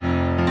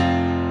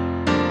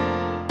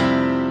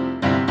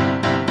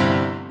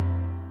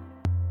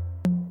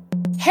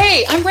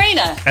Hey, I'm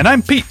Raina. And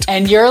I'm Pete.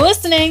 And you're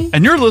listening.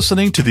 And you're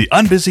listening to the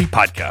Unbusy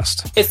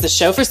Podcast. It's the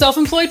show for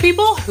self-employed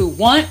people who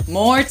want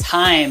more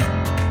time.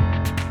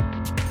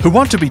 Who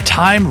want to be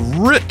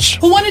time rich.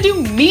 Who want to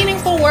do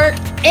meaningful work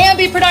and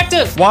be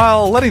productive.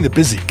 While letting the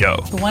busy go.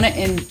 Who want to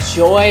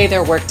enjoy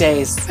their work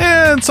days.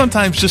 And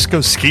sometimes just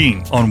go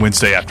skiing on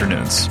Wednesday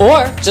afternoons.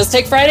 Or just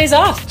take Fridays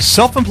off.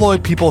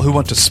 Self-employed people who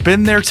want to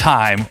spend their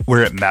time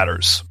where it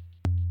matters.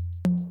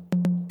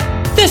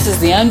 This is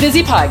the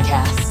Unbusy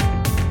Podcast.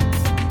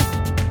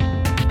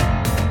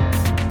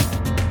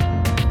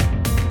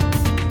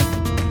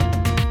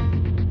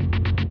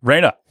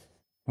 Raina,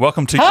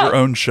 welcome to your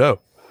own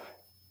show.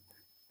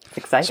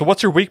 Exciting. So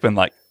what's your week been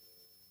like?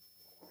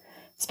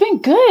 It's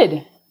been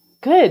good.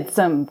 Good.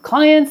 Some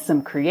clients,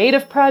 some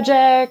creative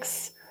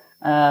projects,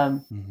 a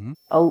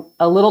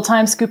little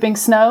time scooping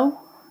snow,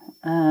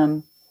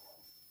 hung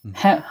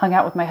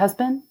out with my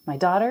husband, my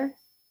daughter,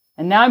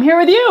 and now I'm here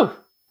with you.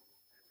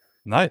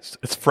 Nice.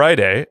 It's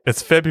Friday.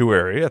 It's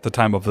February at the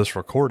time of this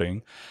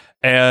recording.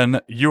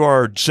 And you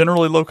are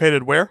generally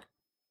located where?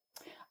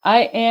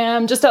 I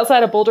am just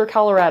outside of Boulder,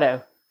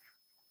 Colorado.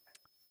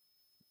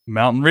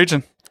 Mountain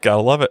region.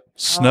 Gotta love it.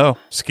 Snow,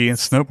 ski and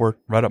snowboard,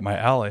 right up my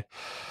alley.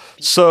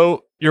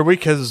 So your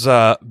week has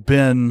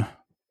been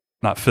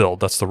not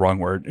filled. That's the wrong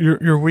word.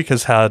 Your week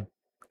has had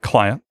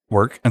client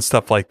work and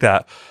stuff like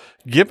that.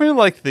 Give me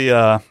like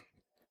the,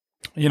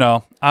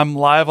 I'm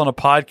live on a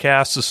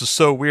podcast. This is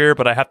so weird,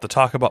 but I have to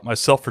talk about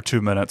myself for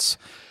 2 minutes.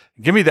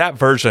 Give me that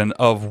version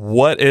of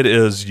what it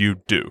is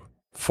you do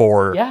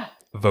for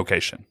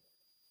vocation.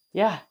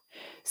 Yeah.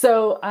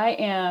 So I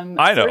am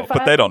I know, certified.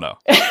 but they don't know.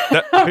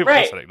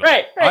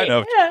 Right. I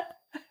know. Yeah.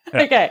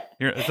 Okay.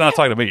 It's not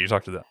talking to me. You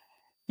talk to them.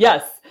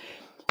 Yes.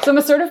 So I'm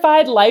a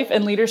certified life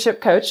and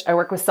leadership coach. I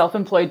work with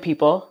self-employed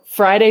people.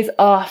 Friday's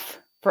off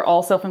for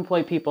all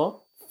self-employed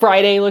people.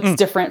 Friday looks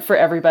different for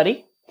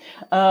everybody.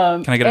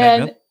 Can I get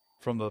an amen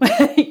from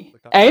the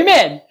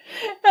Amen.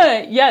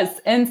 Yes.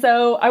 And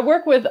so I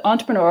work with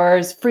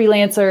entrepreneurs,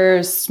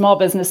 freelancers, small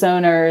business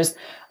owners,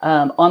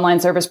 online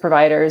service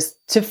providers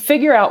to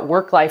figure out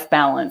work-life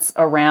balance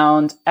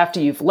around after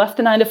you've left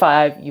the 9 to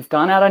 5, you've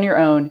gone out on your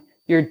own,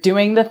 you're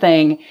doing the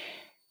thing.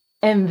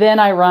 And then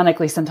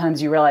ironically,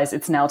 sometimes you realize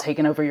it's now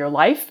taken over your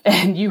life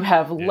and you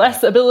have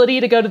less ability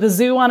to go to the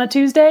zoo on a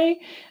Tuesday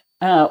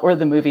or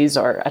the movies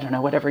or I don't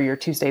know, whatever your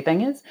Tuesday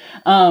thing is.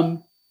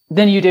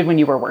 Than you did when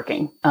you were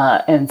working.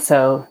 And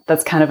so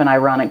that's kind of an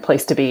ironic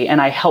place to be. And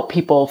I help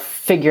people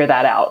figure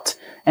that out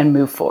and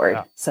move forward.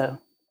 Yeah. So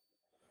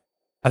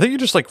I think you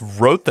just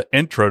wrote the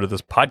intro to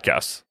this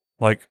podcast.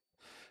 Like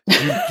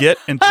you get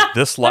into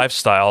this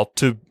lifestyle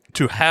to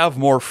have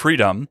more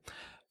freedom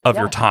of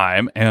your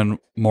time and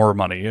more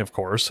money, of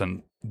course,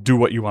 and do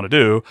what you want to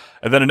do.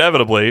 And then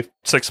inevitably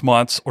 6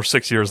 months or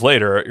 6 years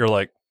later, you're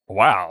like,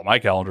 wow, my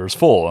calendar is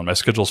full and my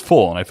schedule's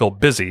full and I feel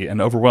busy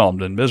and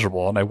overwhelmed and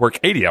miserable and I work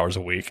 80 hours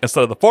a week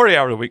instead of the 40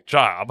 hours a week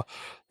job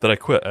that I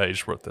quit. I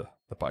just wrote the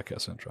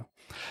podcast intro.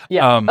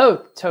 Yeah.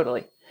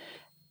 Totally.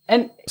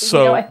 And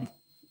so,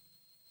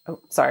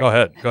 sorry. Go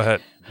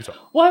ahead.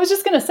 Well, I was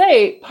just going to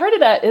say part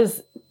of that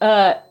is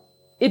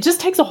it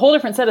just takes a whole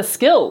different set of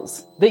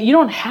skills that you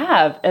don't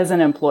have as an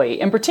employee.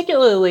 And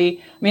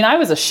particularly, I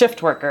was a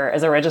shift worker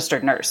as a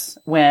registered nurse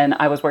when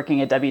I was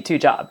working a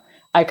W-2 job.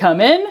 I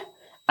come in,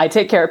 I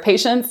take care of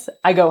patients,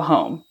 I go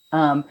home.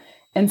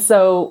 And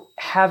so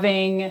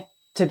having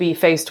to be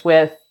faced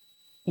with,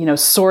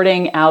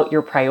 sorting out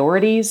your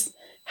priorities,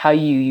 how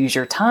you use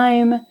your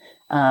time,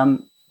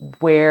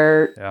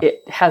 where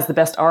it has the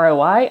best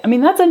ROI.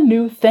 That's a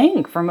new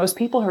thing for most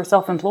people who are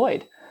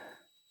self-employed.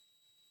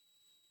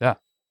 Yeah.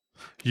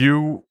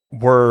 You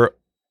were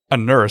a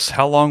nurse.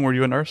 How long were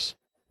you a nurse?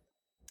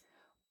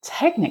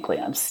 Technically,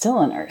 I'm still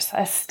a nurse.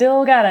 I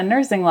still got a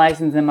nursing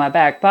license in my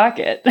back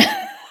pocket.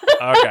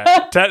 Okay.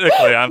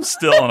 Technically, I'm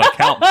still an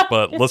accountant,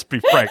 but let's be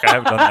frank, I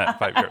haven't done that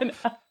in 5 years.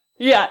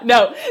 Yeah,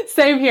 no,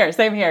 same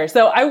here.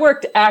 So I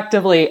worked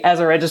actively as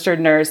a registered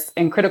nurse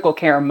in critical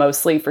care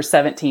mostly for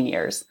 17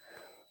 years.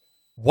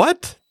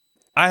 What?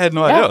 I had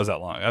no idea it was that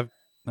long.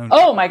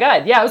 Oh my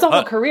God. Yeah, it was a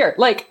whole career.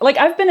 Like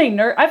I've been a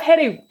nurse. I've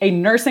had a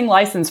nursing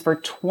license for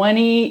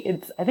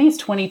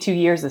 22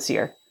 years this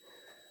year.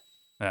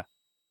 Yeah.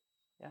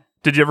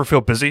 Did you ever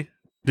feel busy?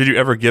 Did you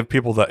ever give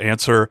people the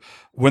answer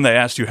when they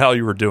asked you how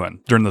you were doing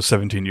during those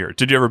 17 years?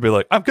 Did you ever be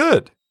like, I'm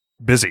good,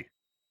 busy, ...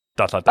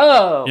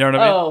 Oh, you know what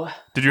I mean?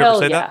 Did you ever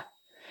say that?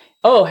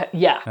 Oh,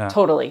 yeah,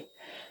 totally.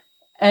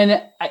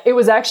 And it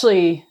was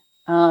actually,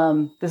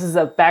 this is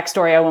a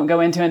backstory I won't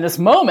go into in this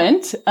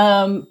moment,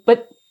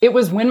 but it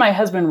was when my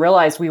husband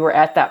realized we were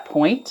at that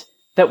point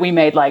that we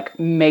made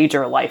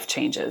major life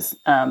changes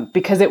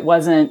because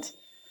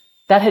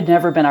that had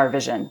never been our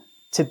vision.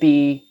 To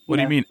be. What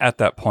do you mean at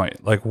that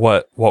point?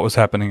 What was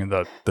happening in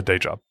the day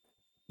job?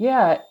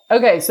 Yeah.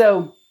 Okay.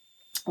 So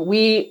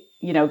we,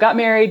 got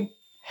married,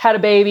 had a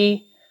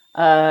baby,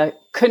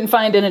 couldn't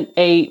find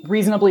a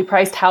reasonably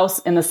priced house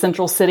in the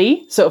central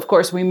city. So of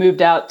course we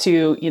moved out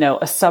to,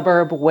 a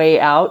suburb way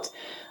out,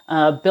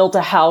 built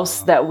a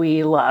house that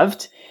we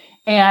loved.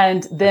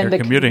 And then the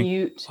commuting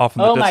commute. off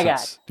in the oh distance. my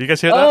God. Do you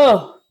guys hear that?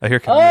 Oh, I hear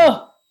commuting.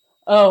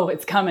 oh,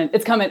 it's coming.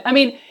 It's coming. I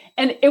mean,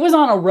 and it was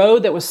on a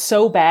road that was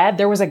so bad.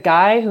 There was a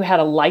guy who had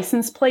a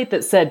license plate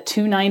that said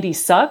 290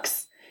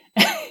 sucks.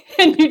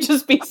 And you'd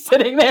just be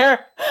sitting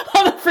there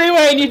on the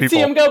freeway and you'd see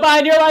him go by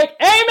and you're like,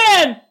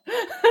 amen.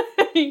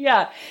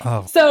 Yeah.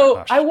 Oh, so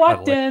gosh, I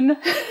walked in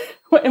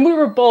and we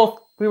were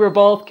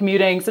both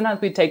commuting.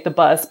 Sometimes we'd take the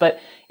bus, but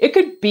it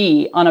could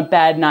be on a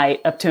bad night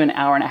up to an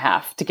hour and a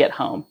half to get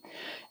home.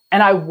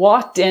 And I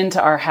walked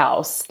into our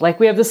house. Like,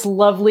 we have this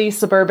lovely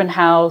suburban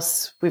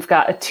house. We've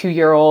got a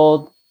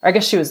 2-year-old. I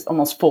guess she was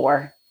almost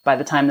 4 by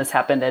the time this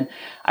happened. And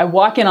I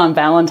walk in on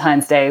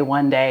Valentine's Day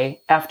one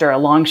day after a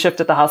long shift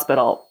at the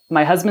hospital.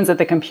 My husband's at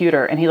the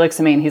computer and he looks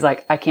at me and he's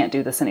like, I can't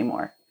do this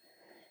anymore.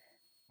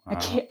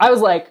 I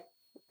was like,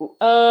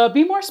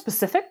 be more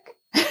specific.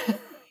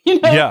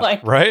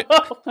 Right?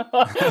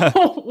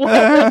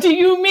 What do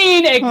you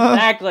mean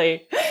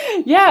exactly?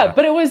 Yeah,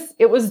 but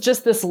it was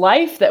just this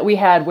life that we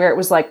had where it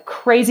was like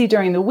crazy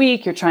during the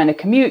week. You're trying to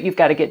commute. You've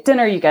got to get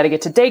dinner. You got to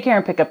get to daycare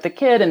and pick up the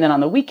kid. And then on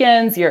the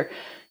weekends, you're,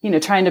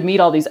 trying to meet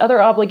all these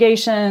other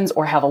obligations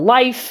or have a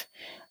life.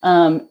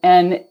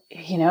 And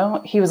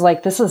he was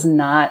like, this is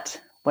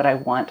not what I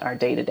want our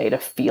day to day to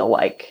feel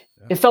like.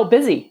 Yeah. It felt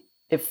busy.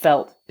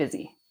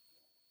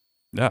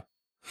 Yeah.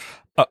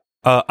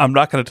 I'm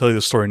not going to tell you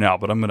the story now,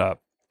 but I'm gonna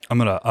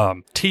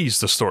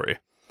tease the story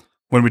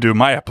when we do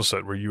my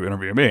episode where you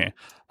interview me.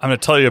 I'm going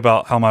to tell you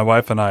about how my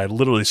wife and I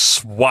literally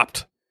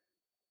swapped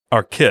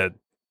our kid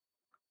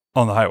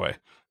on the highway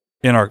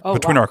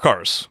between our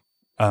cars.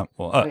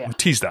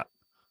 Tease that.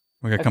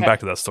 We're going to come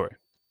back to that story.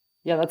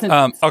 Yeah, that's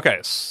interesting.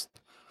 Okay.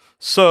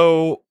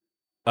 So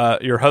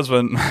your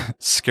husband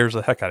scares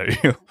the heck out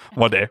of you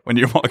one day when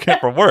you walk in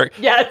from work.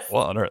 Yes.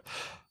 What on earth?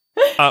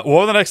 What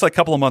were the next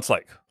couple of months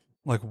like?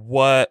 Like,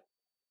 what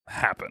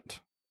happened?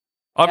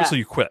 Obviously,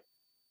 you quit,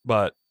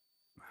 but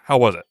how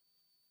was it?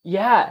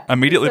 Yeah.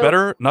 Immediately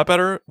better? Not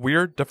better?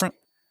 Weird? Different?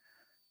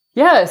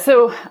 Yeah.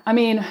 So, I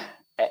mean,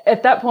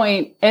 at that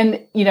point,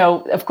 and,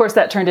 of course,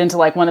 that turned into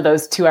like one of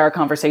those 2-hour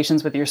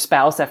conversations with your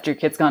spouse after your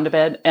kid's gone to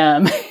bed.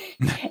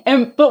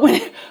 But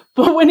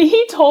when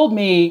he told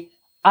me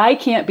I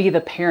can't be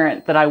the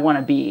parent that I want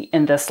to be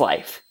in this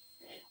life,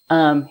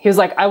 he was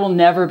like, I will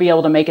never be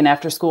able to make an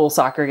after-school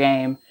soccer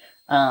game.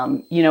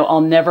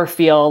 I'll never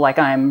feel like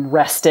I'm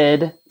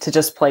rested to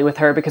just play with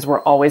her because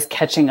we're always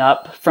catching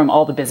up from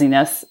all the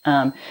busyness.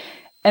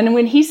 And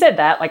when he said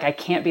that, like, I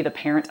can't be the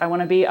parent I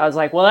want to be, I was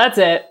like, well, that's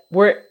it.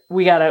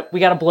 We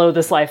gotta blow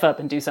this life up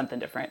and do something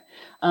different.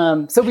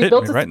 So we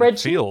built a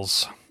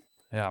spreadsheet.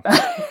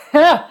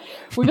 Yeah.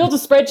 We built a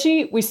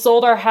spreadsheet. We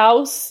sold our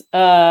house.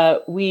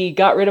 We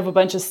got rid of a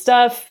bunch of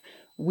stuff.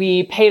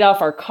 We paid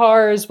off our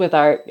cars with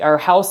our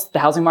house. The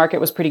housing market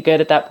was pretty good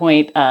at that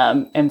point.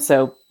 And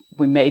so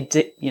we made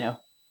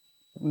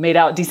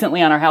out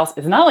decently on our house.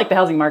 It's not like the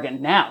housing market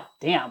now.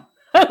 Damn.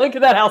 I look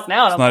at that house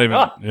now. And it's not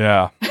even,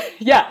 yeah.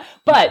 Yeah.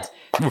 But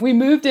we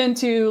moved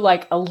into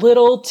like a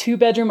little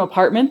 2-bedroom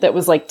apartment that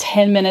was like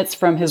 10 minutes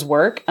from his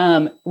work.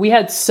 We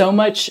had so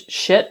much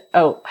shit.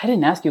 Oh, I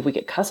didn't ask you if we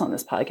could cuss on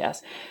this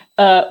podcast.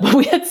 But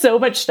we had so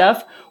much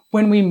stuff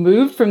when we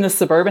moved from this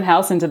suburban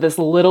house into this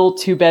little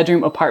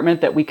 2-bedroom apartment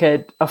that we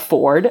could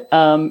afford,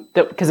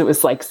 because it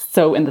was like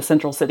so in the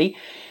central city.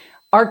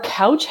 Our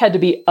couch had to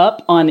be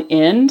up on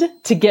end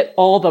to get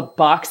all the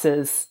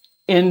boxes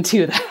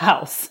into the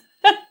house.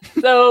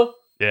 So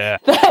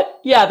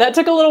that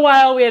took a little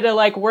while. We had to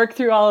like work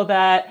through all of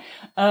that.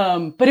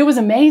 But it was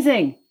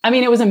amazing. I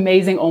mean, it was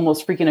amazing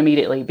almost freaking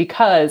immediately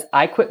because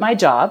I quit my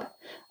job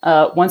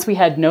once we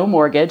had no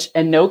mortgage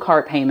and no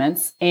car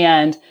payments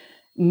and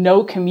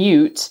no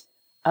commute.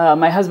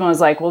 My husband was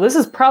like, well, this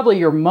is probably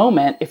your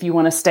moment if you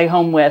want to stay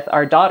home with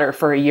our daughter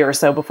for a year or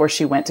so before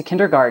she went to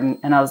kindergarten.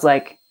 And I was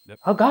like,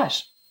 oh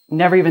gosh,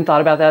 never even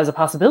thought about that as a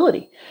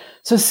possibility.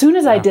 So as soon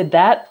as I did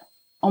that,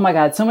 oh my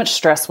God, so much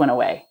stress went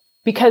away.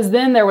 Because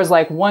then there was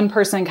like one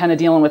person kind of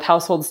dealing with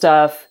household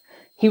stuff.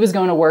 He was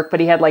going to work, but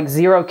he had like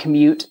 0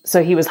 commute.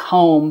 So he was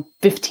home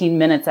 15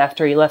 minutes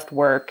after he left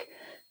work,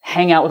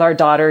 hang out with our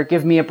daughter,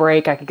 give me a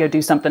break. I could go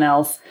do something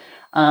else.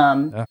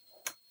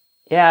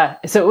 Yeah.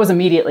 So it was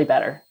immediately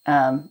better.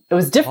 It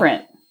was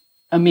different,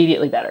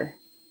 immediately better.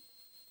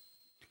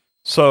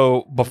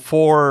 So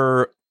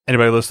before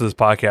anybody listens to this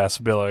podcast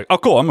will be like, oh,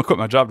 cool, I'm going to quit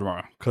my job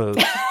tomorrow. Because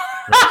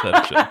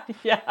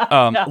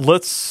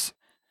let's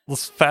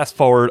fast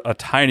forward a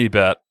tiny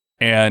bit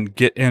and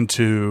get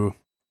into,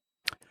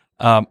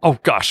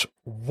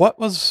 what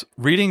was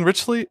Reading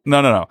Richly?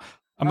 No.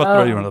 I'm about to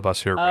throw you under the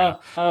bus here, Raina.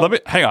 Let me,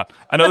 hang on.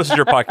 I know this is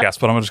your podcast,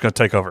 but I'm just going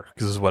to take over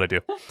because this is what I do.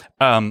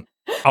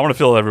 I want to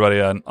fill everybody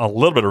in a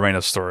little bit of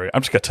Raina's story.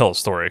 I'm just going to tell a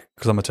story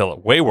because I'm going to tell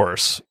it way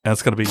worse. And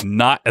it's going to be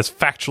not as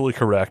factually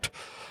correct,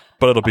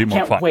 but it'll be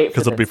more fun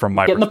because it'll be from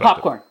my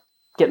perspective.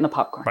 Get in the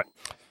popcorn.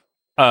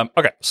 Right.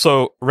 Okay.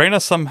 So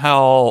Raina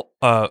somehow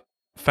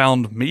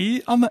found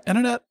me on the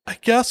internet, I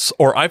guess,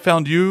 or I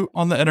found you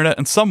on the internet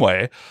in some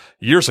way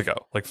years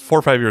ago, like 4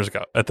 or 5 years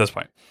ago at this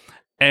point.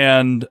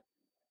 And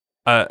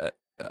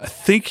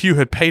think you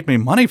had paid me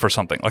money for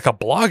something, like a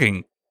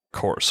blogging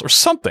course or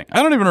something.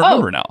 I don't even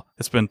remember now.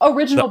 It's been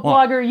Original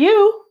Blogger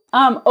U.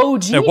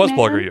 OG. It was man.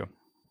 Blogger U.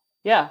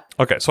 Yeah.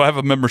 Okay, so I have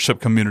a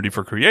membership community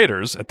for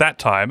creators. At that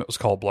time, it was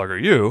called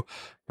Blogger U.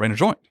 Raina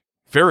joined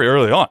very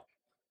early on.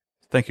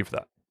 Thank you for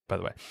that, by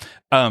the way.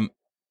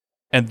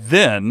 And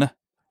then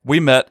we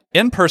met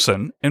in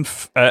person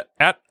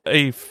at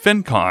a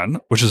FinCon,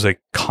 which is a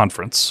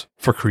conference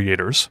for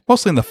creators,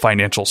 mostly in the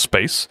financial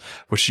space,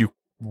 which you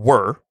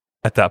were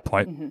at that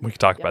point. Mm-hmm. We can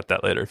talk about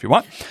that later if you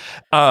want.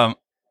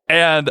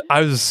 And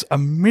I was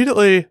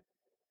immediately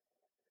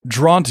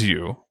drawn to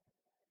you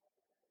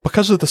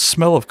because of the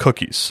smell of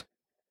cookies.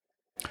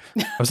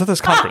 I was at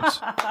this conference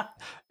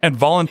and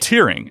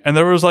volunteering, and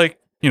there was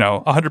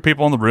 100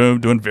 people in the room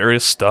doing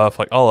various stuff,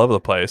 like all over the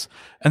place.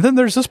 And then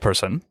there's this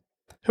person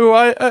who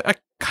I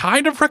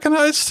kind of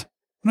recognized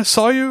when I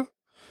saw you.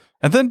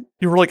 And then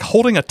you were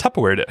holding a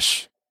Tupperware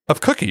dish of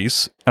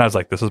cookies. And I was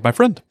like, this is my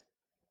friend.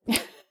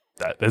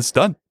 That is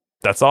done.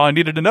 That's all I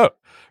needed to know.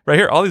 Right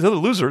here, all these other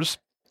losers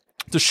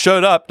just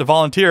showed up to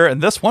volunteer.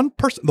 And this one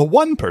person, the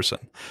one person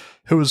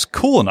who was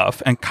cool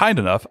enough and kind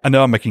enough, I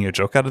know I'm making a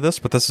joke out of this,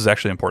 but this is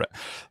actually important.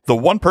 The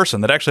one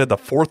person that actually had the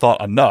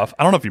forethought enough,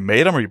 I don't know if you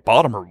made them or you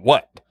bought them or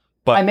what.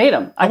 But I made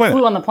them. I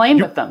flew on the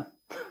plane with them.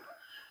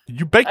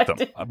 You baked them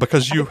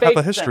because you have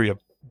a history of.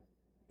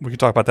 We can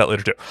talk about that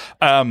later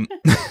too.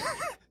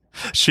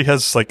 She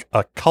has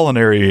a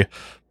culinary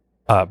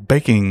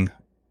baking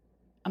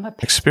I'm a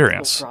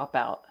experience.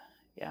 Dropout.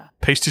 Yeah.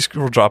 Pasty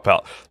school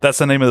dropout. That's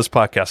the name of this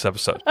podcast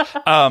episode.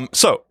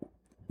 So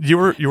you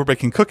were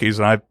baking cookies,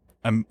 and I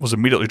was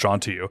immediately drawn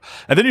to you.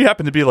 And then you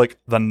happen to be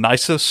the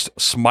nicest,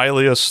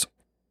 smiliest,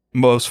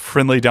 most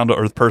friendly, down to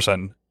earth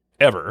person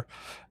ever.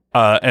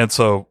 And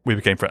so we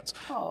became friends.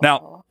 Aww.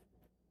 Now,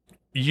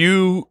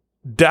 you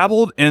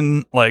dabbled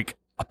in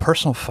a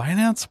personal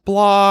finance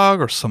blog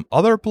or some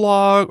other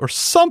blog or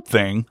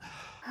something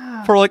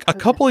for a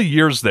couple of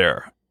years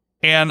there.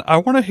 And I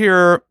want to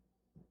hear,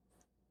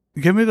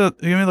 give me the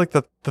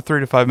 3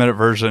 to 5 minute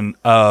version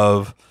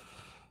of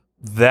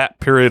that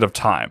period of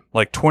time,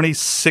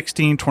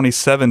 2016,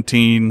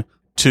 2017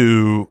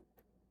 to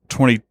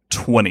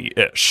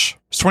 2020-ish.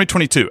 It's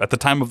 2022 at the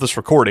time of this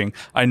recording.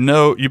 I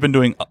know you've been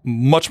doing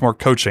much more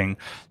coaching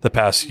the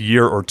past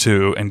year or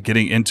two and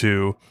getting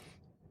into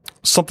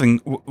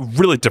something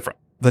really different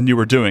than you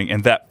were doing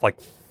in that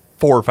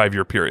 4 or 5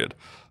 year period.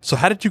 So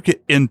how did you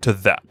get into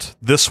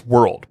this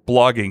world,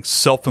 blogging,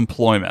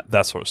 self-employment,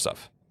 that sort of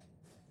stuff?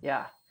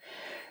 Yeah.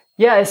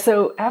 Yeah.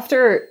 So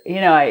after,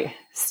 I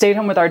stayed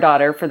home with our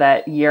daughter for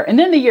that year, and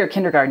then the year of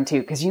kindergarten too,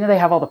 because they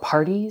have all the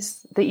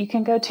parties that you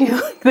can go to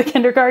the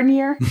kindergarten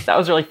year. That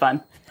was really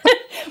fun.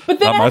 But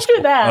then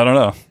after that, I don't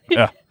know.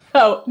 Yeah.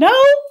 Oh, no?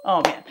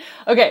 Oh man.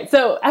 Okay.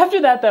 So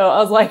after that though,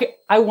 I was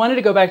I wanted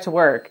to go back to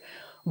work,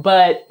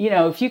 but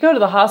if you go to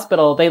the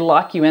hospital, they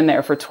lock you in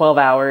there for 12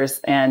 hours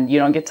and you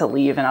don't get to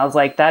leave. And I was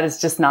that is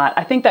just not,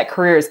 I think that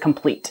career is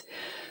complete.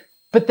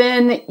 But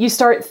then you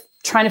start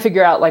trying to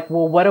figure out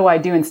well, what do I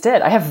do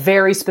instead? I have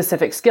very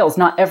specific skills.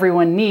 Not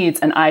everyone needs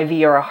an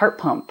IV or a heart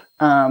pump.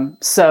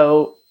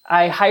 So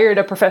I hired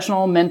a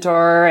professional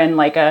mentor and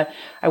I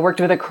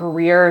worked with a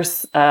career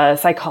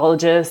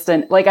psychologist,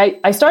 and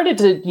I started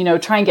to,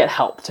 try and get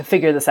help to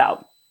figure this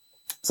out.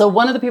 So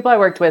one of the people I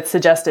worked with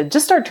suggested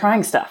just start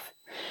trying stuff.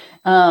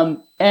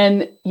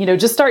 And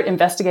just start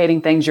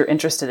investigating things you're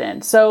interested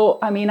in. So,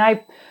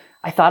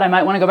 I thought I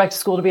might want to go back to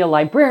school to be a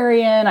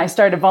librarian. I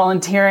started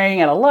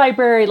volunteering at a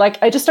library.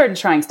 I just started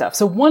trying stuff.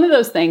 So one of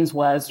those things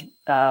was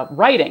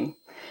writing.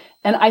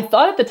 And I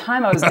thought at the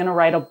time I was going to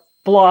write a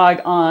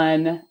blog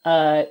on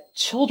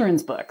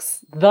children's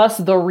books, thus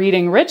the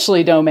Reading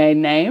Richly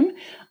domain name.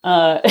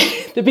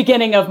 The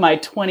beginning of my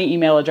 20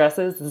 email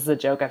addresses. This is a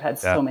joke. I've had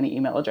so many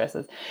email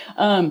addresses.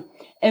 And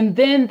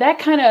then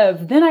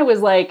then I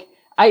was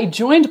I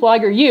joined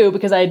Blogger U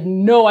because I had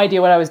no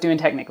idea what I was doing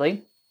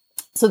technically.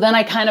 So then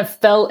I kind of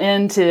fell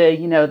into,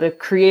 the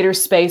creator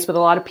space with a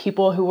lot of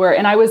people who were,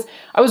 and I was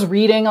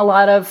reading a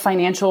lot of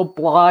financial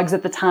blogs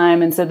at the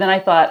time. And so then I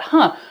thought,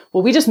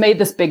 well, we just made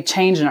this big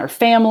change in our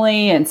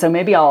family. And so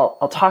maybe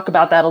I'll talk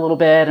about that a little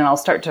bit, and I'll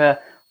start to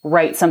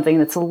write something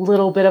that's a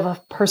little bit of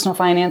a personal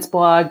finance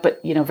blog,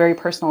 but, very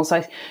personal. So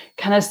I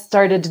kind of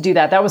started to do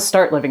that. That was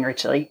Start Living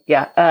Richly.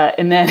 Yeah.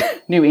 And then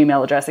new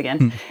email address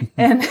again.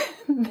 And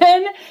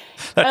then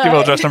that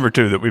email address number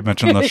 2 that we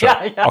mentioned in the show.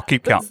 Yeah. I'll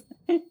keep count.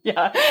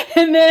 Yeah.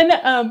 And then,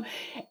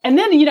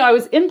 I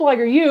was in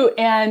Blogger U,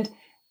 and,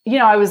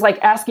 I was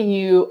asking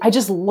you, I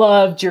just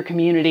loved your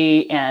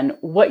community and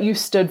what you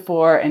stood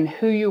for and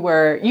who you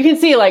were. You can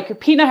see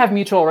Pete and I have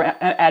mutual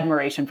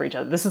admiration for each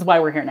other. This is why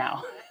we're here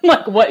now.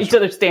 What each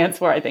other stands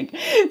for, I think.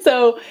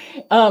 So,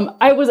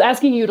 I was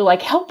asking you to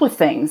help with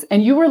things,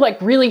 and you were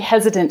really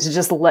hesitant to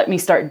just let me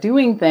start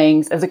doing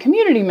things as a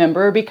community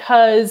member,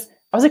 because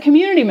I was a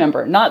community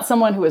member, not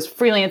someone who was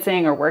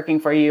freelancing or working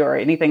for you or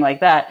anything like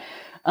that.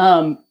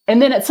 And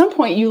then at some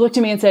point you looked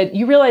at me and said,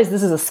 you realize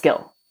this is a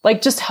skill.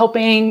 like just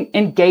helping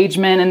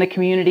engagement in the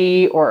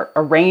community or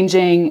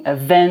arranging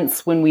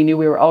events when we knew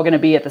we were all going to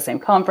be at the same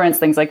conference,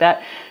 things like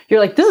that. You're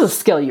like, this is a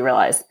skill, you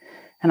realize.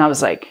 And I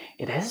was like,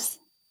 it is?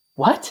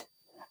 What?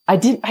 I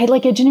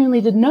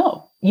genuinely didn't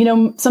know.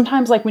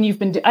 Sometimes like when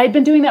I'd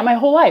been doing that my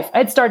whole life.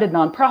 I'd started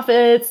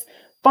nonprofits,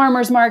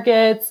 farmers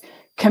markets,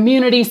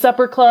 community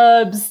supper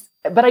clubs,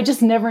 but I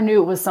just never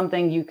knew it was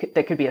something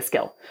that could be a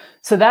skill.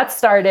 So that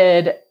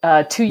started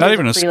 2 years. Not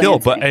even a skill,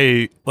 but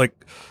a like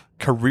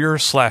career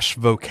 /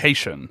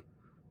 vocation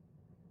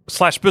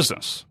 /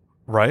 business,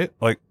 right?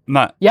 Like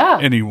not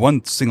any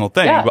one single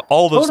thing, but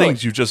all those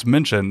things you just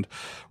mentioned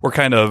were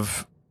kind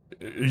of,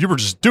 you were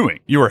just doing.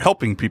 You were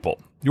helping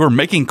people. You were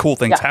making cool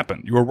things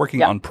happen. You were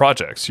working on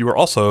projects. You were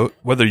also,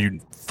 whether you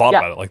thought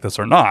about it like this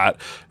or not,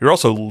 you're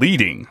also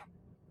leading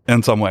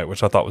in some way,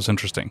 which I thought was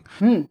interesting.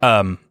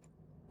 I'm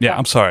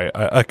sorry,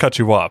 I cut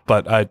you off,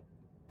 but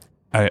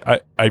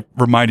I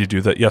reminded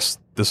you that yes,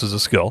 this is a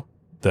skill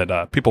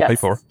that people pay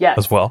for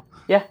as well.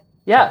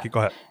 So, go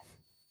ahead.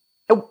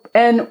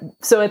 And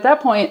so at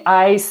that point,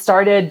 I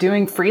started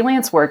doing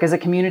freelance work as a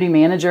community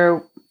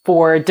manager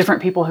for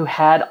different people who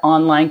had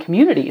online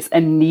communities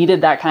and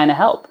needed that kind of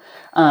help.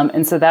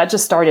 And so that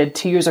just started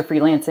 2 years of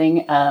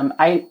freelancing.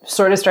 I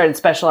sort of started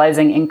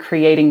specializing in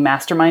creating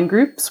mastermind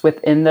groups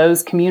within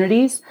those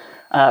communities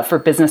for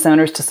business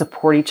owners to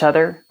support each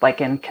other,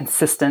 like in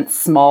consistent,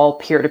 small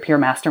peer-to-peer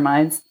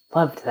masterminds.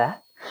 Loved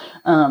that.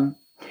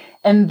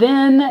 And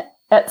then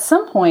at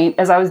some point,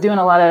 as I was doing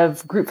a lot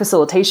of group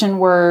facilitation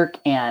work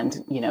and,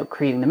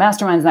 creating the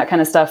masterminds and that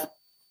kind of stuff,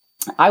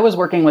 I was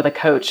working with a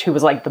coach who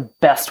was like the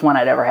best one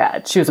I'd ever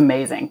had. She was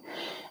amazing.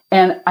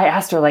 And I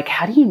asked her, like,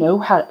 how do you know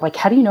how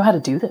to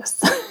do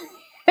this?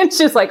 And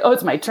she's like, oh,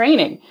 it's my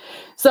training.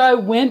 So I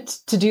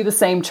went to do the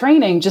same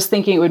training, just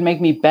thinking it would make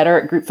me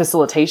better at group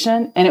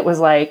facilitation. And it was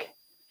like,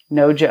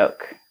 no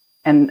joke.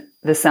 And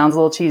this sounds a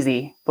little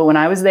cheesy, but when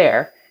I was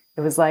there,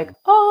 it was like,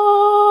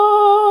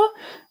 oh,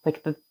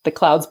 like the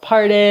clouds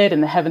parted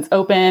and the heavens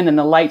opened and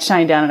the light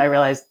shined down. And I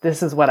realized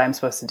this is what I'm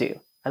supposed to do.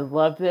 I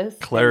love this.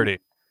 Clarity,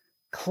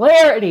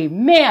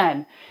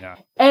 man. Yeah.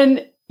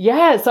 And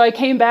so I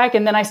came back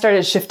and then I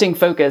started shifting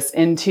focus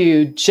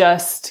into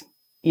just,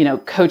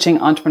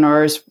 coaching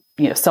entrepreneurs,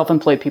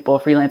 self-employed people,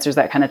 freelancers,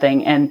 that kind of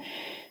thing. And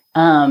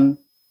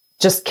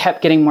just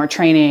kept getting more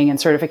training and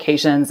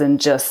certifications and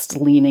just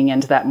leaning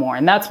into that more.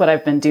 And that's what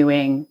I've been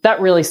doing.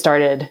 That really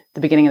started the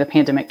beginning of the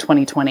pandemic,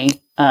 2020.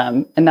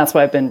 And that's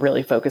what I've been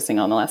really focusing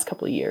on the last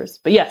couple of years.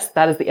 But yes,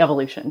 that is the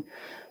evolution.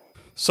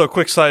 So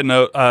quick side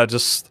note,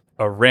 just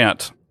a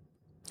rant.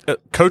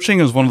 Coaching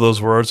is one of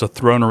those words that's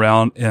thrown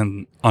around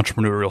in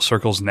entrepreneurial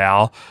circles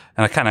now,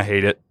 and I kind of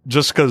hate it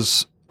just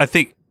because I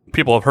think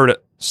people have heard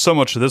it so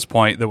much at this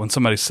point that when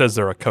somebody says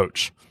they're a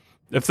coach,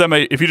 if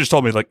you just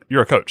told me like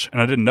you're a coach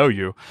and I didn't know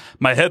you,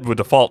 my head would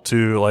default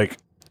to like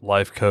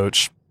life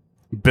coach,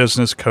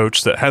 business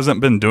coach that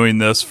hasn't been doing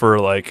this for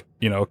like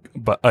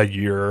but a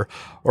year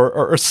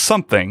or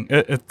something.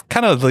 It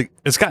kind of like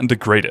it's gotten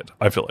degraded,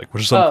 I feel like,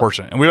 which is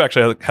unfortunate. And we've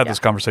actually had this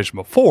conversation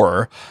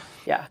before.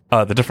 Yeah.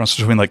 The difference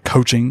between like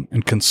coaching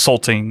and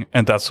consulting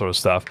and that sort of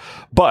stuff.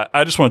 But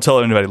I just want to tell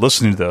anybody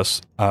listening to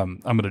this, I'm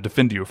going to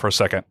defend you for a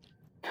second.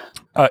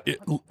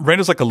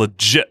 Raina's like a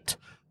legit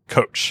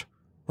coach.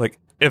 Like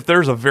if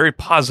there's a very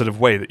positive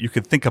way that you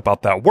could think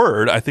about that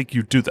word, I think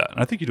you do that. And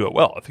I think you do it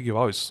well. I think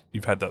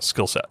you've had that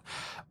skill set.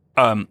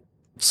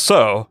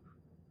 So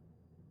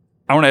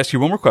I want to ask you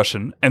one more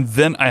question. And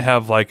then I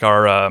have like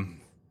our,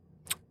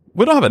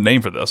 we don't have a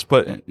name for this,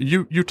 but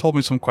you told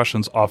me some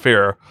questions off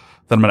air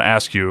that I'm going to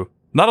ask you.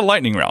 Not a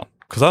lightning round,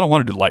 because I don't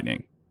want to do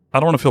lightning. I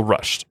don't want to feel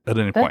rushed at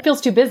any point. That feels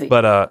too busy.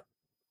 But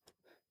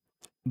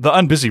the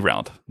unbusy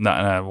round.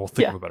 Nah, we'll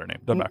think of a better name.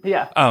 Doesn't matter.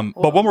 Yeah.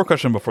 But one more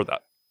question before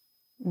that.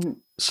 Mm-hmm.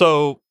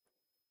 So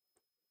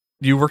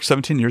you worked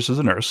 17 years as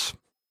a nurse.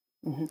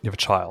 Mm-hmm. You have a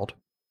child.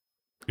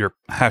 You're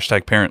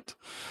 #parent.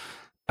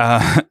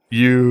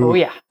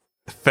 You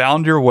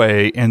found your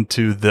way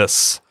into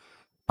this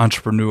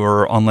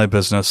entrepreneur, online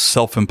business,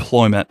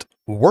 self-employment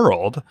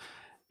world,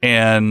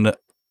 and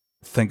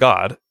thank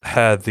God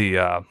had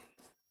the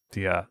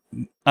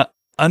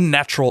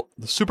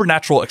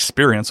supernatural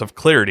experience of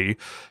clarity,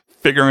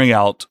 figuring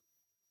out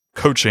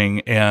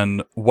coaching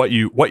and what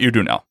you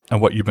do now and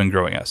what you've been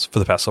growing as for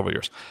the past several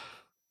years.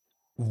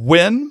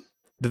 When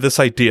did this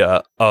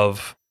idea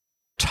of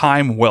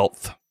time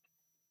wealth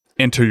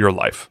enter your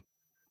life,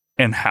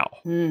 and how?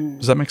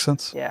 Does that make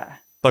sense? Yeah.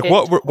 Like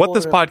what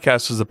this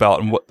podcast is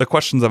about, and what the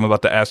questions I'm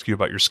about to ask you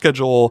about your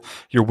schedule,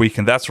 your week,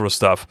 and that sort of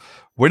stuff.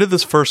 When did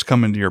this first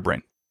come into your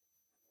brain?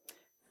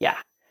 Yeah.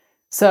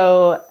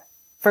 So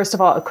first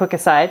of all, a quick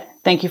aside.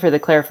 Thank you for the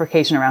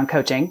clarification around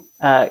coaching.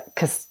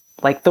 Because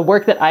like the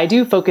work that I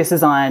do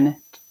focuses on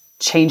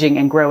changing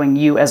and growing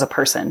you as a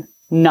person,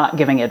 not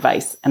giving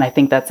advice. And I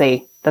think that's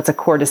a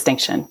core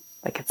distinction.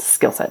 Like it's a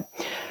skill set.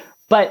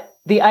 But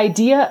the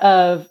idea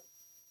of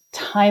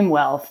time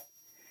wealth.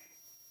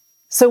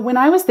 So when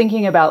I was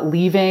thinking about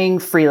leaving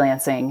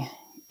freelancing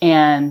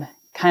and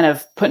kind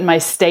of putting my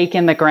stake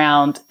in the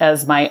ground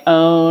as my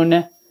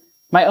own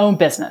my own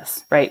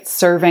business, right?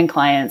 Serving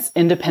clients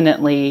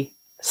independently,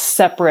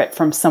 separate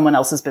from someone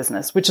else's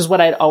business, which is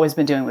what I'd always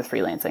been doing with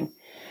freelancing.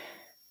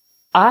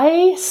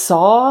 I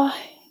saw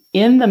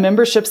in the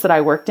memberships that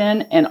I worked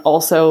in, and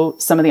also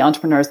some of the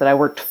entrepreneurs that I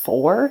worked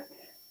for,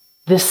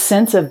 this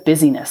sense of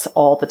busyness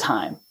all the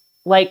time.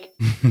 Like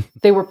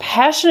they were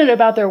passionate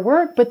about their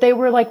work, but they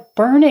were like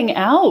burning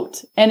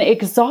out and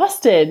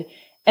exhausted.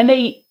 And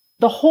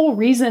the whole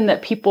reason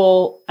that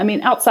people, I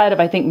mean, outside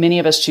of, I think many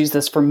of us choose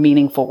this for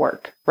meaningful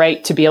work,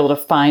 right? To be able to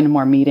find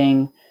more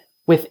meaning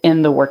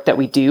within the work that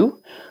we do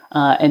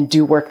and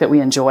do work that we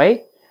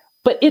enjoy.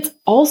 But it's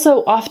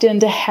also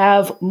often to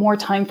have more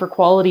time for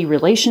quality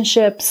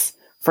relationships,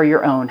 for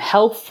your own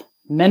health,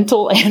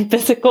 mental and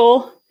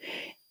physical.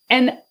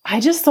 And I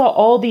just saw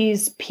all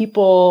these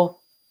people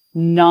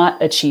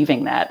not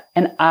achieving that.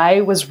 And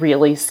I was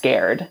really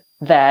scared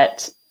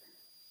that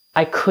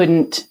I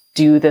couldn't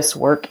do this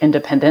work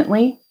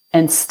independently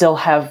and still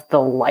have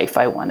the life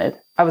I wanted.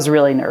 I was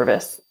really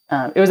nervous.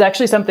 It was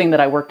actually something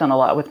that I worked on a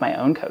lot with my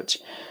own coach.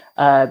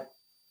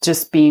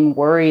 Just being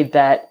worried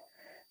that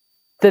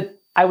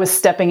I was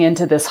stepping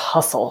into this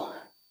hustle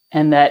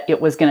and that it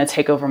was going to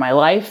take over my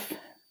life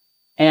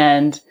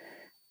and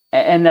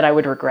that I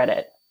would regret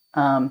it.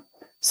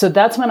 So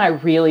that's when I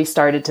really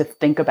started to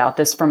think about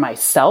this for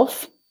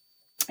myself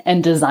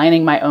and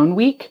designing my own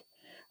week.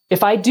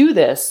 If I do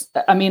this,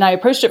 I mean, I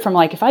approached it from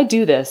like, if I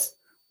do this,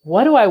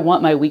 what do I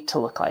want my week to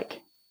look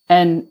like?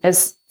 And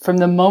as from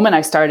the moment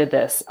I started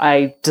this,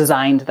 I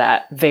designed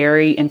that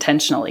very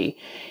intentionally.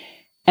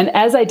 And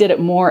as I did it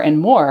more and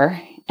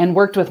more and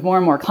worked with more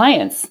and more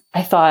clients,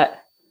 I thought,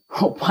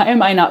 why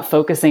am I not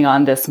focusing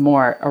on this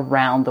more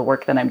around the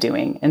work that I'm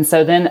doing? And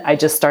so then I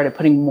just started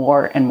putting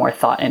more and more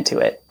thought into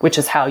it, which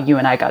is how you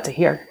and I got to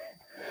here.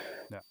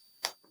 Yeah.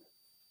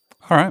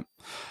 All right.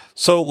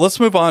 So let's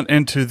move on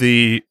into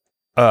the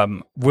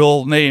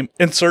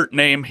insert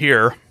name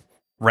here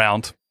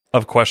round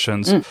of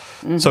questions.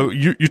 Mm-hmm. So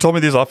you told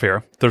me these off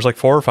here. There's like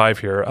 4 or 5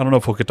 here. I don't know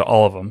if we'll get to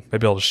all of them.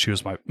 Maybe I'll just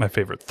choose my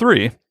favorite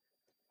 3.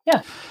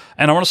 Yeah.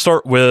 And I want to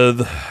start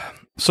with,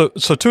 so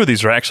 2 of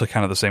these are actually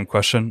kind of the same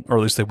question, or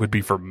at least they would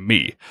be for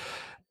me,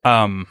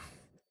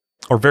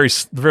 or very,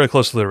 very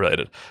closely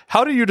related.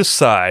 How do you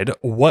decide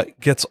what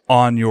gets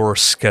on your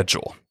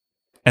schedule?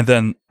 And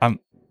then,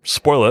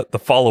 spoil it, the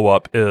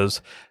follow-up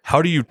is,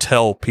 how do you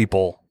tell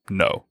people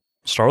no?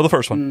 Start with the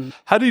first one.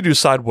 How do you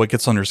decide what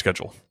gets on your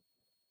schedule?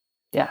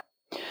 Yeah.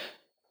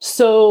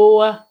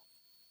 So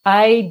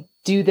I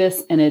do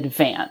this in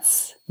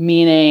advance,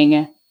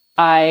 meaning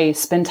I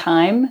spend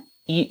time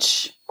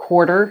each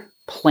quarter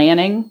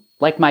planning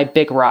like my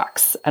big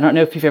rocks. I don't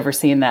know if you've ever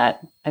seen that.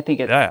 I think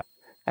it's,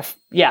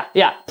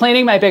 yeah.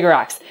 Planning my big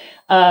rocks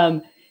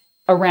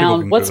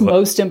around what's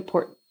most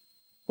important.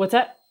 What's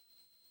that?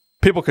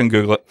 People can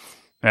Google it.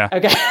 Yeah.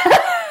 Okay.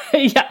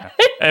 Yeah.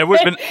 It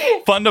would have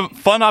been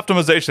fun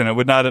optimization. It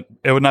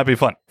would not be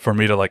fun for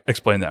me to like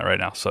explain that right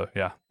now. So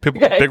yeah,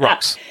 big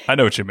rocks. I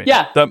know what you mean.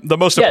 Yeah. The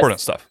most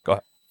important stuff. Go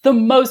ahead. The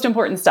most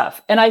important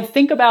stuff. And I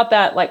think about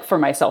that like for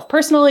myself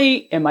personally,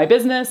 in my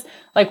business,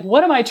 like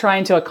what am I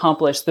trying to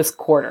accomplish this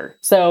quarter?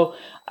 So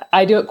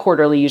I do it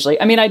quarterly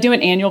usually. I mean, I do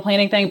an annual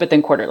planning thing, but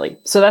then quarterly.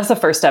 So that's the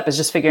first step, is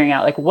just figuring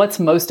out like what's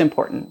most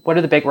important. What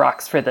are the big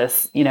rocks for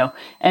this,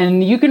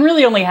 and you can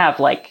really only have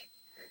like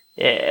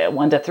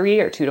 1 to 3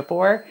 or 2 to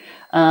 4.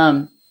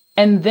 And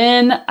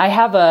then I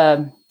have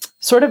a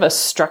sort of a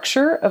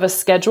structure of a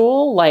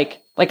schedule.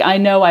 Like I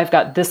know I've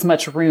got this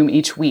much room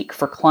each week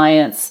for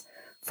clients,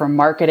 for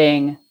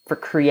marketing, for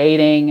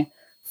creating,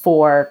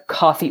 for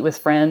coffee with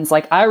friends.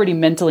 Like I already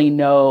mentally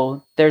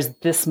know there's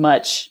this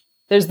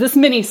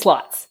many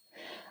slots.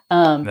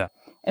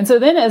 And so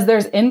then as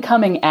there's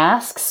incoming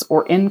asks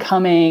or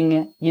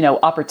incoming,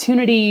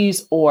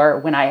 opportunities, or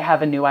when I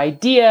have a new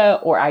idea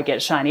or I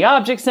get shiny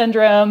object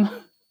syndrome,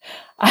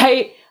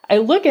 I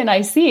look and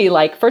I see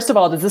like, first of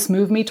all, does this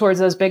move me towards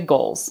those big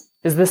goals?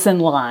 Is this in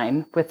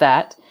line with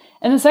that?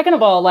 And then second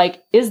of all,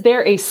 like, is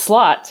there a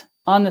slot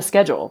on the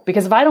schedule?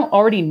 Because if I don't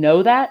already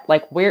know that,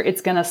 like where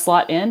it's going to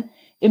slot in,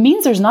 it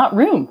means there's not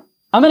room.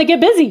 I'm going to get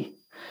busy.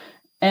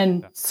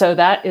 And so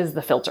that is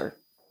the filter.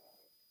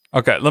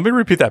 Okay, let me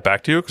repeat that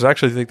back to you, because I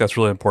actually think that's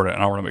really important,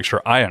 and I want to make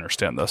sure I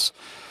understand this.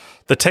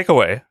 The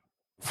takeaway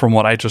from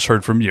what I just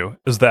heard from you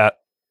is that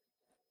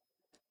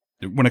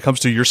when it comes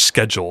to your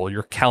schedule,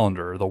 your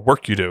calendar, the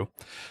work you do,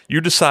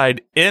 you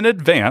decide in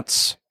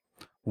advance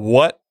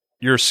what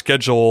your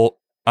schedule,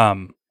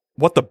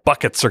 what the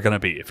buckets are going to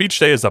be. If each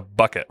day is a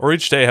bucket, or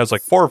each day has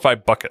like 4 or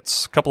 5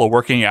 buckets, a couple of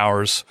working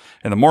hours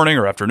in the morning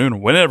or afternoon,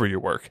 whenever you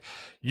work,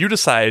 you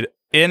decide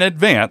in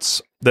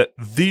advance that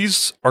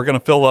these are going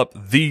to fill up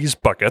these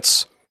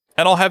buckets,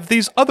 and I'll have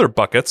these other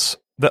buckets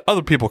that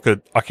other people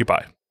could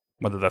occupy,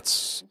 whether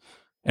that's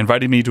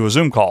inviting me to a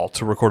Zoom call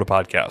to record a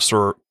podcast,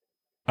 or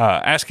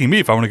asking me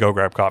if I want to go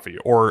grab coffee,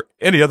 or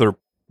any other,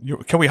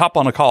 can we hop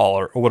on a call,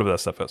 or whatever that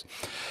stuff is.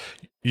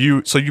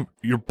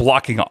 You're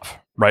blocking off,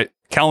 right?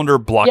 Calendar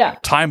blocking,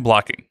 time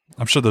blocking.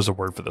 I'm sure there's a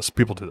word for this.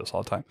 People do this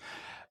all the time.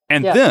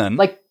 And then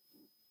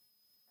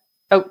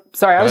Oh,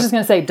 sorry. I was just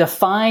going to say,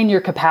 define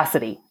your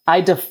capacity.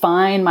 I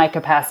define my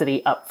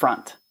capacity up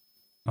front.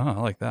 Oh, I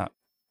like that.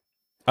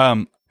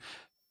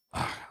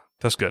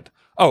 That's good.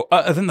 Oh,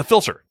 then the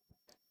filter.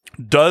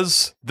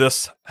 Does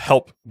this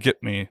help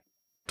get me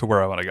to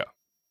where I want to go?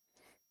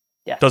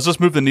 Yeah. Does this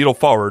move the needle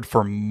forward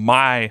for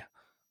my,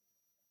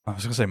 I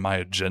was going to say my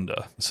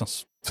agenda. It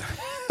sounds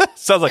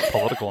like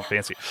political and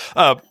fancy.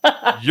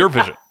 Your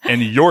vision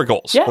and your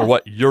goals or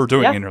what you're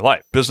doing in your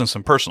life, business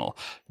and personal.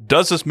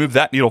 Does this move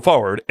that needle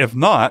forward? If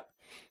not,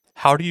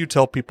 how do you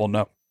tell people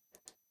no?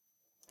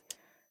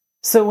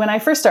 So when I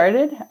first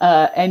started,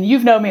 and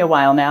you've known me a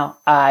while now,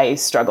 I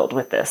struggled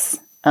with this.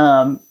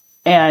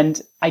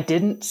 And I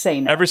didn't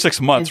say no. Every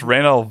 6 months,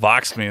 Raina will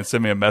Vox me and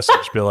send me a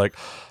message, be like,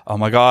 oh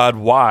my God,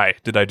 why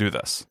did I do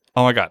this?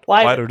 Oh my God,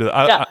 why did I do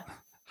that?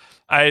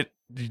 I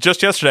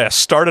just yesterday, I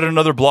started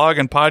another blog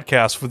and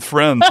podcast with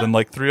friends and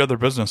like 3 other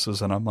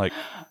businesses. And I'm like,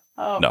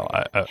 no,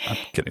 I'm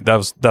kidding.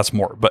 That's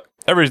more. But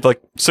every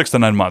like 6 to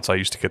 9 months, I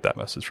used to get that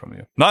message from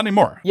you. Not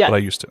anymore, but I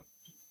used to.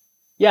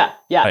 Yeah.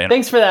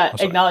 Thanks for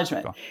that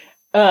acknowledgement.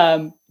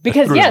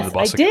 Because yes,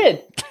 I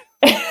did.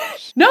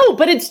 No,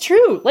 but it's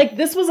true. Like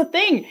this was a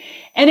thing.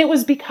 And it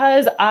was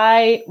because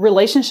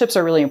relationships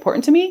are really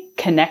important to me.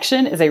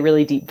 Connection is a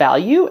really deep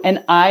value.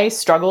 And I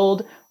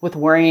struggled with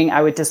worrying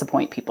I would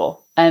disappoint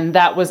people. And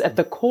that was at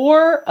the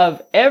core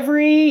of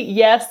every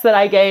yes that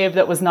I gave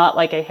that was not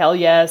like a hell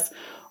yes,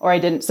 or I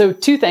didn't. So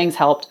 2 things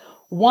helped.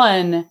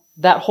 One,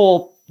 that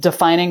whole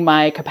defining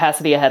my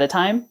capacity ahead of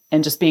time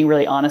and just being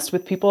really honest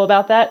with people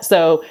about that.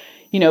 So,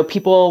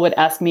 people would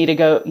ask me to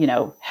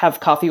go, have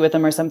coffee with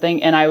them or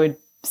something. And I would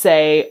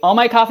say, all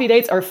my coffee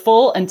dates are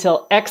full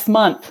until X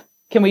month.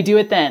 Can we do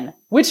it then?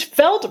 Which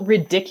felt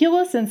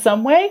ridiculous in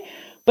some way,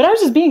 but I was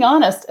just being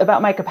honest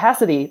about my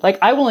capacity. Like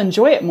I will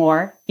enjoy it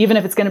more, even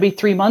if it's going to be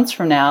 3 months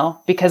from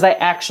now, because I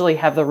actually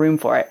have the room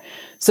for it.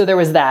 So there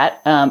was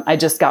that. I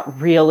just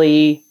got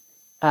really,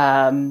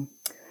 I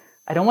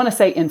don't want to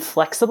say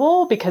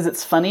inflexible because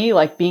it's funny,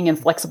 like being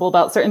inflexible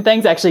about certain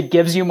things actually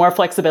gives you more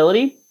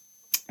flexibility.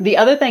 The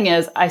other thing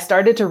is I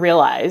started to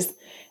realize,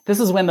 this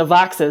is when the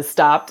Voxes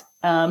stopped,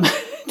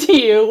 to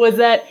you, was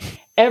that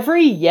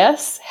every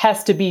yes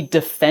has to be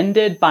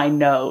defended by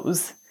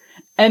no's.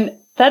 And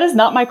that is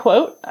not my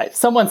quote.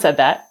 Someone said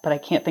that, but I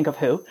can't think of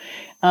who.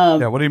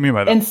 What do you mean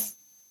by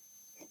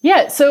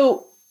that?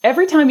 So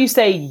every time you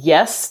say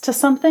yes to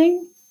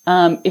something,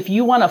 if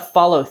you want to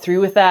follow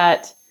through with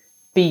that,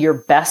 be your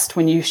best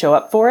when you show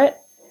up for it,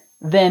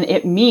 then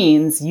it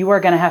means you are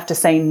going to have to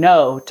say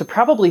no to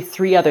probably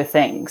 3 other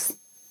things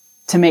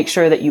to make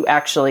sure that you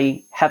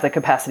actually have the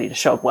capacity to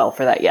show up well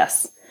for that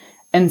yes.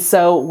 And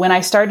so when I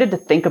started to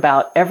think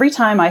about every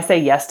time I say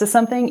yes to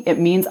something, it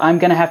means I'm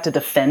going to have to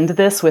defend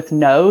this with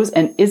no's.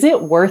 And is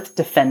it worth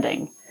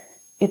defending?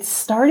 It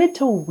started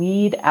to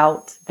weed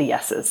out the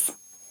yeses.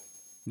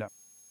 No.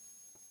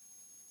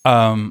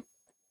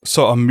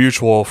 So a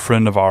mutual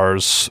friend of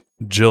ours,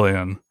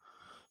 Jillian,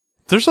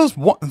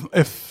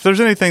 if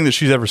there's anything that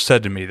she's ever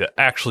said to me that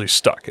actually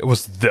stuck, it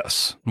was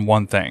this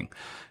one thing.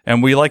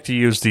 And we like to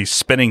use the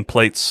spinning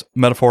plates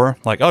metaphor,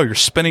 like, oh, you're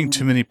spinning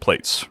too many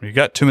plates. You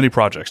got too many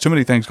projects, too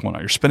many things going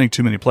on. You're spinning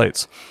too many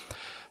plates.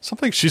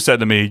 Something she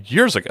said to me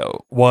years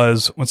ago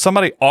was, when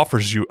somebody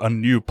offers you a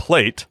new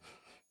plate,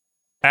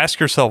 ask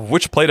yourself,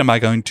 which plate am I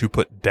going to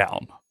put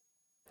down?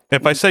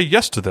 If I say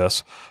yes to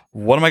this,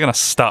 what am I going to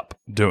stop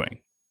doing?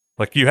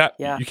 Like you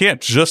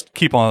can't just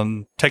keep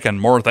on taking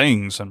more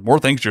things and more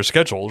things to your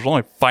schedule. There's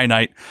only a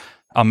finite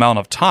amount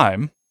of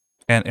time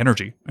and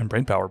energy and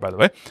brain power, by the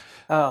way.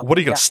 What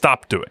are you going to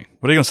stop doing?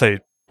 What are you going to say?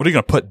 What are you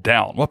going to put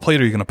down? What plate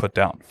are you going to put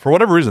down? For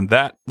whatever reason,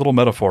 that little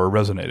metaphor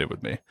resonated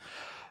with me.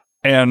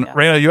 And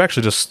Raina, you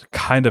actually just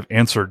kind of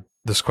answered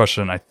this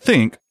question. I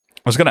think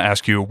I was going to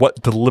ask you,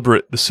 what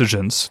deliberate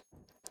decisions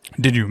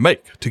did you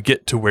make to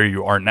get to where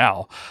you are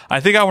now? I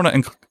think I want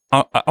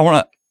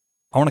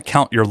to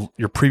count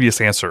your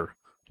previous answer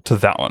to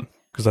that one,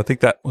 because I think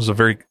that was a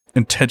very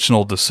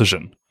intentional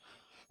decision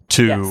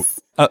to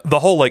the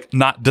whole, like,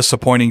 not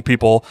disappointing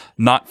people,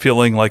 not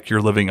feeling like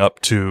you're living up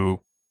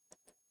to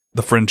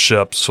the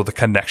friendships or the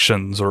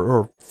connections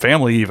or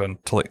family, even,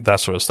 to like that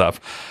sort of stuff.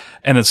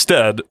 And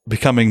instead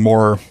becoming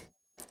more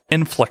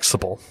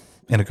inflexible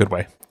in a good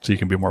way. So you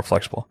can be more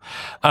flexible.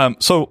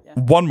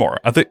 One more,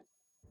 I think,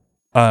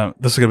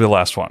 this is going to be the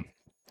last one.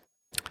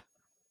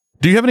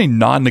 Do you have any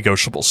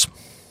non-negotiables?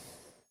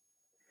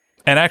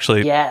 And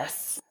actually,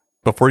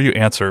 before you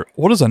answer,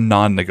 what is a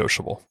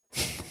non-negotiable?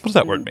 What does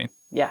that word mean?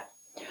 Yeah.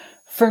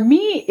 For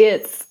me,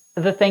 it's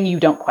the thing you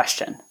don't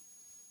question.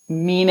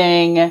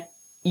 Meaning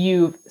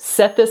you've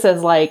set this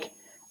as like,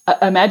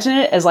 imagine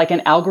it as like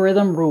an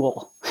algorithm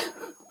rule.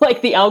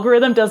 Like the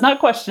algorithm does not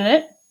question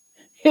it.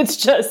 It's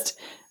just,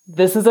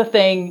 this is a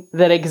thing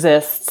that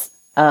exists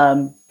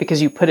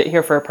because you put it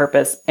here for a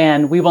purpose,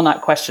 and we will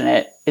not question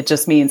it. It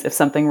just means if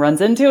something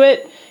runs into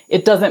it,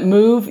 it doesn't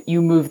move,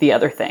 you move the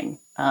other thing.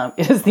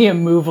 It is the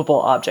immovable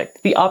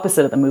object, the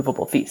opposite of the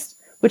movable feast,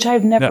 which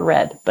I've never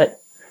read,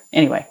 but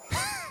anyway.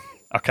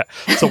 Okay.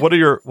 So what are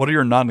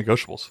your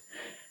non-negotiables?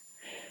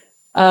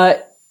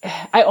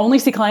 I only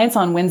see clients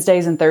on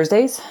Wednesdays and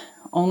Thursdays,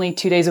 only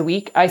 2 days a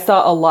week. I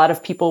saw a lot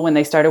of people when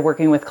they started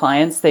working with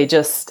clients, they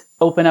just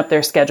open up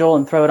their schedule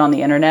and throw it on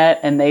the internet.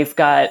 And they've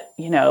got,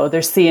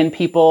 they're seeing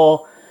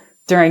people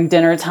during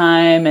dinner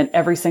time and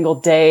every single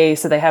day.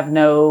 So they have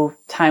no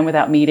time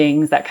without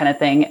meetings, that kind of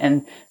thing.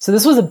 And so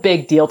this was a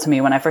big deal to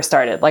me when I first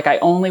started. Like I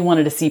only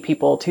wanted to see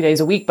people 2 days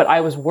a week, but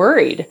I was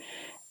worried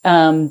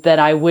that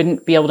I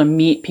wouldn't be able to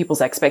meet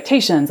people's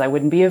expectations. I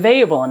wouldn't be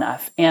available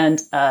enough. And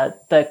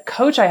the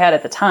coach I had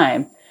at the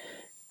time,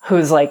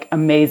 who's like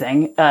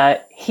amazing,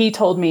 he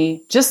told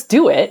me, just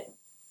do it.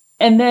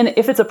 And then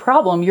if it's a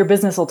problem, your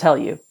business will tell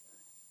you.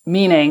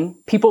 Meaning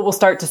people will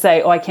start to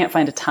say, oh, I can't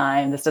find a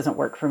time. This doesn't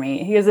work for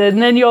me. He goes, and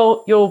then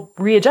you'll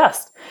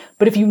readjust.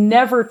 But if you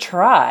never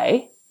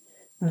try,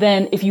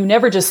 then if you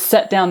never just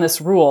set down this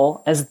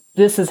rule as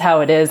this is how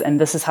it is and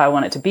this is how I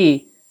want it to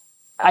be,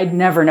 I'd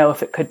never know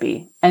if it could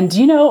be. And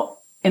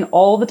in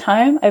all the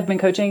time I've been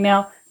coaching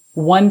now,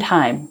 one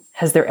time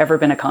has there ever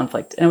been a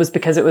conflict. And it was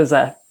because it was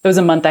a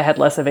month I had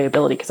less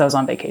availability because I was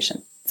on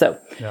vacation. So,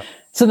 yeah.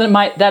 So then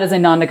that is a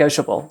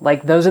non-negotiable.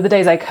 Like those are the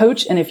days I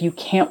coach. And if you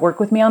can't work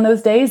with me on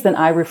those days, then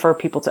I refer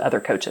people to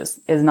other coaches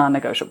is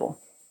non-negotiable.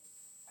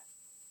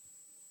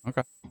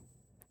 Okay.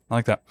 I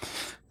like that.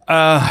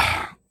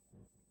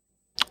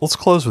 Let's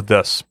close with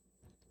this.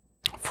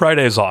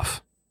 Friday's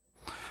off.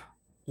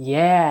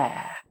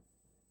 Yeah.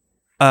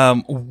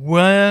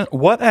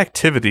 What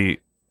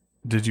activity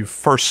did you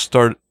first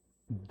start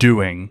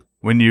doing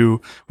when you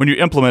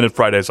implemented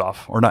Fridays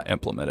off, or not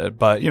implemented,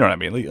 but you know what I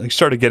mean? Like you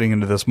started getting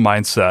into this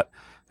mindset.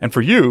 And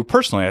for you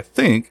personally, I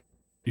think,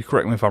 you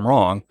correct me if I'm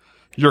wrong,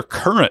 your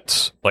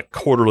current like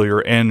quarterly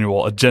or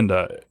annual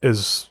agenda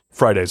is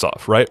Fridays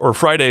off, right? Or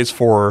Fridays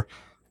for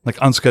like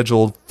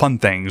unscheduled fun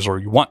things or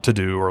you want to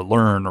do or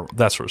learn or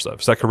that sort of stuff.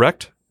 Is that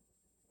correct?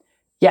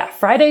 Yeah.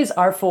 Fridays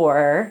are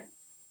for,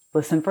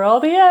 listen for all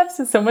the F's,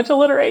 it's so much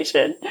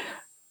alliteration,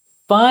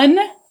 fun,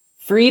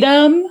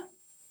 freedom,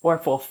 or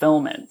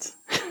fulfillment.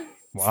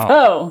 Wow.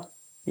 So,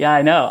 yeah,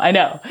 I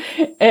know.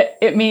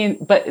 It means,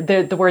 but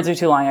the words are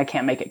too long. I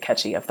can't make it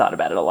catchy. I've thought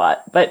about it a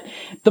lot. But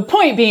the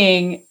point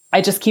being,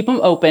 I just keep them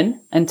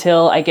open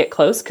until I get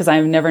close because I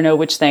never know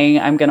which thing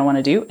I'm going to want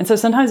to do. And so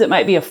sometimes it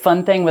might be a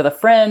fun thing with a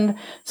friend.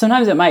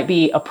 Sometimes it might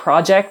be a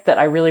project that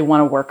I really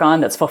want to work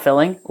on that's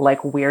fulfilling,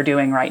 like we're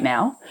doing right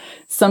now.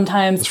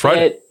 Sometimes it's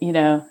Friday,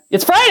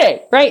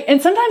 right?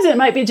 And sometimes it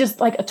might be just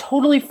like a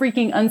totally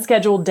freaking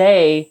unscheduled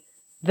day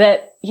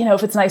that,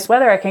 if it's nice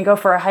weather, I can go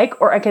for a hike,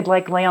 or I could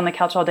like lay on the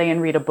couch all day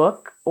and read a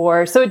book.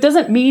 So it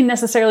doesn't mean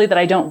necessarily that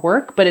I don't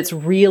work, but it's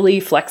really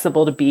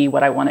flexible to be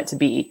what I want it to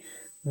be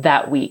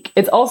that week.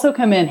 It's also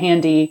come in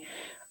handy.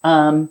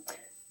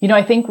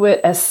 I think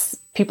as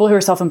people who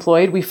are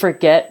self-employed, we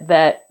forget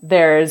that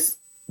there's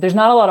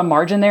not a lot of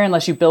margin there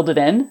unless you build it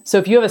in. So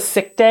if you have a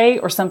sick day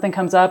or something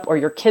comes up, or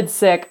your kid's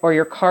sick, or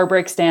your car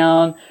breaks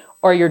down,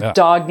 or your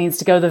dog needs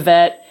to go to the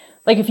vet,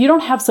 like if you don't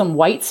have some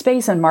white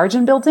space and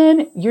margin built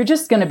in, you're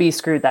just going to be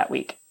screwed that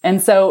week.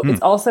 And so it's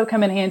also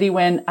come in handy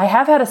when I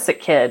have had a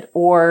sick kid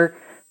or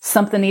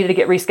something needed to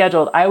get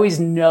rescheduled. I always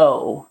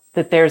know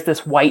that there's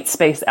this white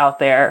space out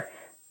there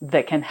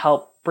that can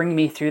help bring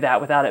me through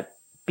that without it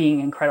being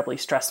incredibly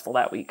stressful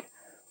that week.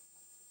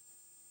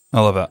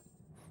 I love that.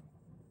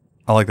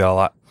 I like that a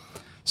lot.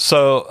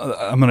 So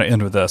I'm going to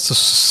end with this. This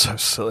is so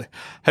silly.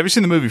 Have you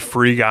seen the movie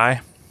Free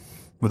Guy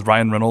with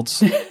Ryan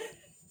Reynolds?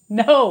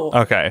 No.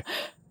 Okay.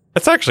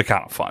 It's actually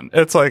kind of fun.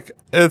 It's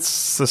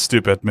a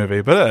stupid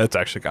movie, but it's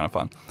actually kind of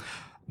fun.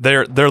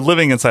 They're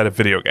living inside a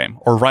video game,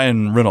 or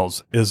Ryan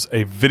Reynolds is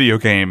a video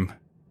game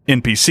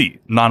NPC,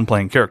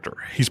 non-playing character.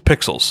 He's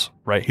pixels,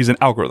 right? He's an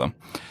algorithm.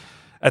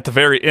 At the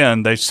very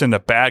end, they send a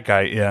bad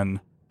guy in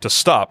to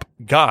stop.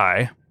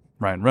 Guy,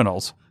 Ryan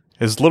Reynolds,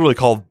 is literally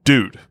called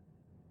Dude.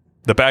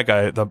 The bad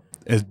guy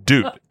is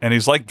Dude. And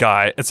he's like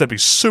Guy, except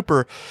he's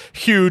super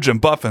huge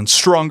and buff and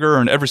stronger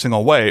in every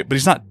single way, but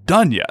he's not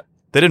done yet.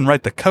 They didn't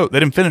write the code. They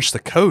didn't finish the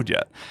code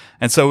yet.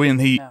 And so when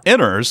he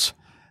enters,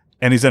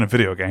 and he's in a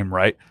video game,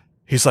 right?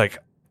 He's like,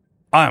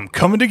 I'm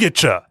coming to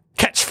get you.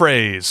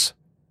 Catchphrase.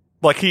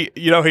 Like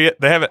they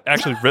haven't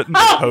actually written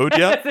the code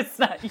yet. It's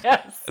not,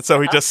 yes.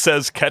 So he just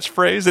says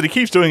catchphrase, and he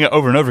keeps doing it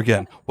over and over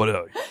again.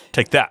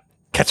 Take that.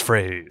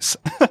 Catchphrase.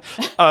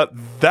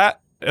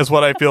 That is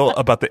what I feel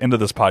about the end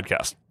of this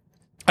podcast.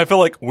 I feel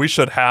like we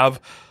should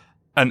have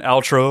an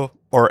outro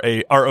or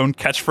our own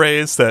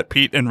catchphrase that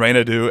Pete and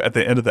Raina do at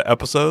the end of the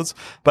episodes.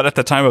 But at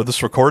the time of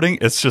this recording,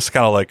 it's just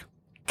kind of like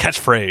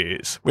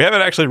catchphrase. We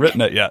haven't actually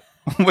written it yet.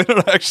 We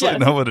don't actually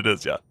know what it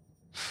is yet.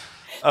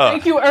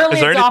 Thank you, early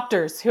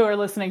adopters who are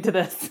listening to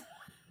this.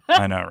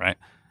 I know, right?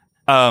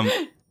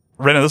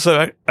 Raina, this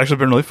has actually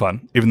been really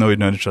fun, even though we've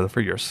known each other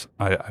for years.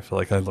 I feel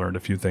like I learned a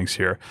few things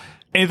here.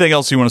 Anything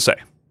else you want to say?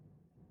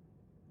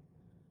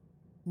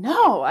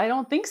 No, I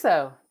don't think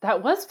so.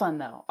 That was fun,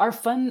 though. Our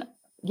fun,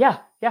 yeah.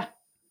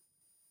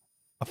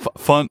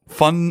 Fun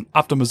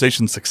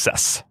optimization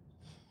success.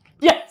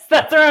 Yes,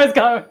 that's where I was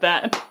going with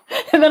that.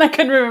 And then I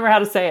couldn't remember how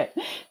to say it.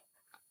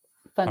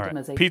 Fun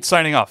optimization. Pete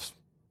signing off.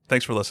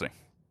 Thanks for listening.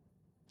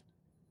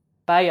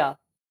 Bye, y'all.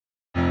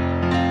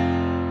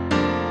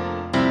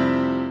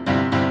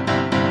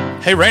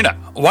 Hey, Raina,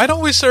 why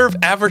don't we serve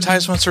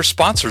advertisements or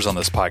sponsors on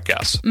this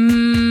podcast?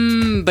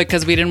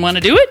 Because we didn't want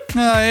to do it?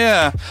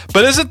 Yeah.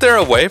 But isn't there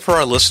a way for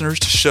our listeners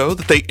to show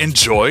that they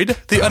enjoyed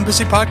the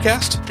Unbusy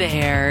podcast?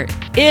 There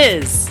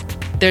is.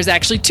 There's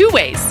actually 2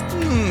 ways.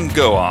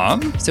 Go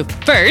on. So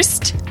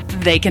first,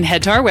 they can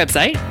head to our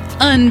website,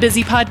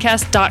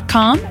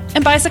 unbusypodcast.com,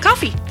 and buy us a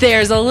coffee.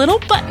 There's a little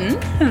button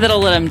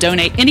that'll let them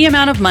donate any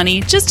amount of money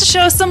just to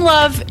show us some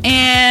love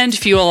and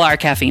fuel our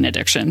caffeine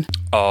addiction.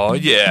 Oh,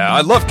 yeah.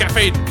 I love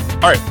caffeine.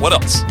 All right, what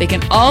else? They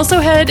can also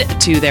head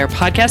to their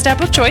podcast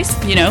app of choice,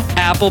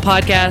 Apple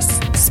Podcasts,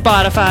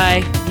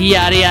 Spotify,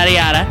 yada, yada,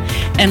 yada,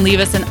 and leave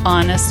us an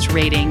honest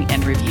rating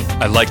and review.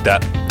 I like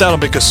that. That'll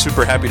make us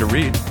super happy to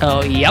read.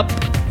 Oh, yep.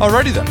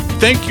 Alrighty then.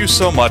 Thank you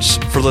so much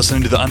for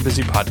listening to the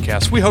Unbusy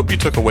podcast. We hope you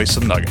took away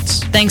some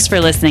nuggets. Thanks for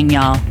listening,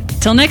 y'all.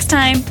 Till next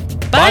time.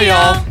 Bye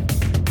y'all.